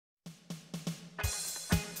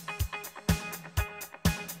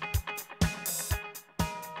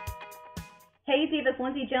Hey Divas,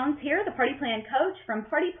 Lindsay Jones here, the Party Plan Coach from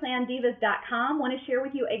PartyPlanDivas.com. Want to share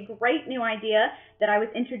with you a great new idea that I was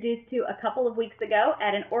introduced to a couple of weeks ago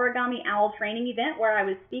at an Origami Owl training event where I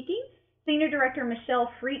was speaking. Senior Director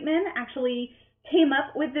Michelle Friedman actually came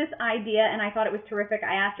up with this idea, and I thought it was terrific.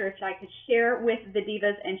 I asked her if I could share with the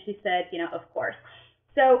Divas, and she said, of course.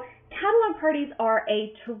 So catalog parties are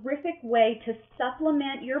a terrific way to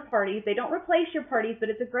supplement your parties. They don't replace your parties, but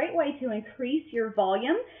it's a great way to increase your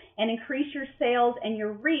volume and increase your sales and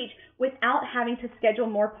your reach without having to schedule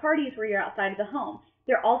more parties where you're outside of the home.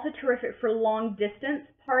 They're also terrific for long distance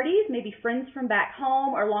parties, maybe friends from back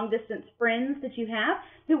home or long distance friends that you have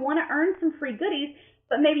who want to earn some free goodies,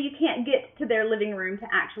 but maybe you can't get to their living room to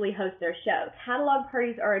actually host their show. Catalog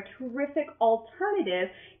parties are a terrific alternative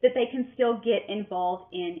that they can still get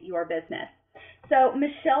involved in your business. So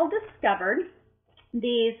Michelle discovered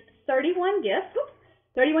these 31 gifts.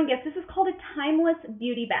 This is called a timeless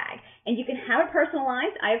beauty bag, and you can have it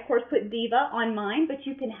personalized. I, of course, put Diva on mine, but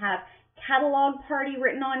you can have catalog party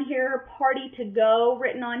written on here, party to go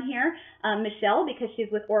written on here. Michelle, because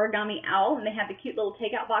she's with Origami Owl, and they have the cute little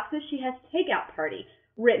takeout boxes, she has takeout party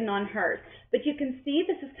written on hers. But you can see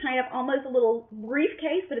this is kind of almost a little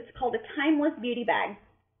briefcase, but it's called a timeless beauty bag.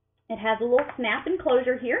 It has a little snap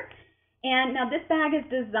enclosure here. And now this bag is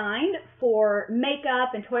designed for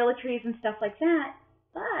makeup and toiletries and stuff like that,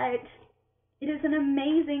 but it is an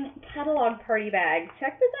amazing catalog party bag.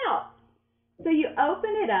 Check this out. So you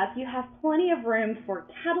open it up, you have plenty of room for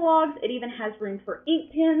catalogs. It even has room for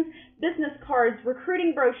ink pens, business cards,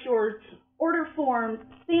 recruiting brochures, order forms,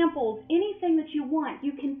 samples, anything that you want,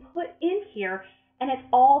 you can put in here, and it's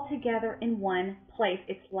all together in one place.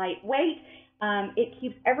 It's lightweight. It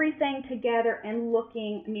keeps everything together and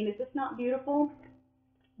looking, is this not beautiful?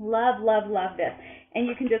 Love, love, love this. And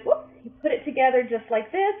you can just, you put it together just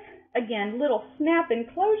like this. Again, little snap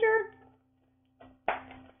enclosure.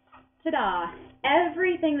 Ta-da!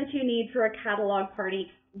 Everything that you need for a catalog party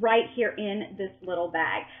right here in this little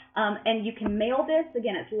bag. And you can mail this.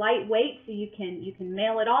 Again, it's lightweight, so you can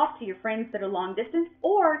mail it off to your friends that are long distance,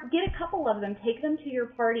 or get a couple of them, take them to your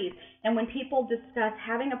parties. And when people discuss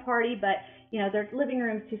having a party, but their living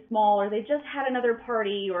room's too small, or they just had another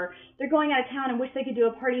party, or they're going out of town and wish they could do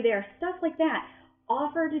a party there, stuff like that,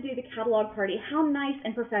 offer to do the catalog party. How nice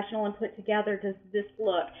and professional and put together does this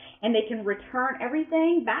look? And they can return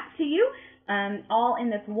everything back to you, all in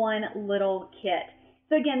this one little kit.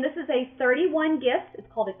 So again, this is a 31 gifts. It's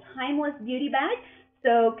called a timeless beauty bag.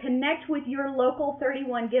 So connect with your local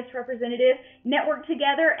 31 gifts representative, network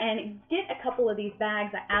together, and get a couple of these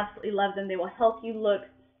bags. I absolutely love them. They will help you look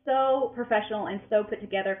so professional and so put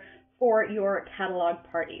together for your catalog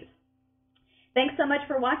parties. Thanks so much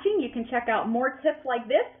for watching. You can check out more tips like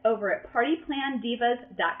this over at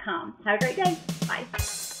PartyPlanDivas.com. Have a great day. Bye.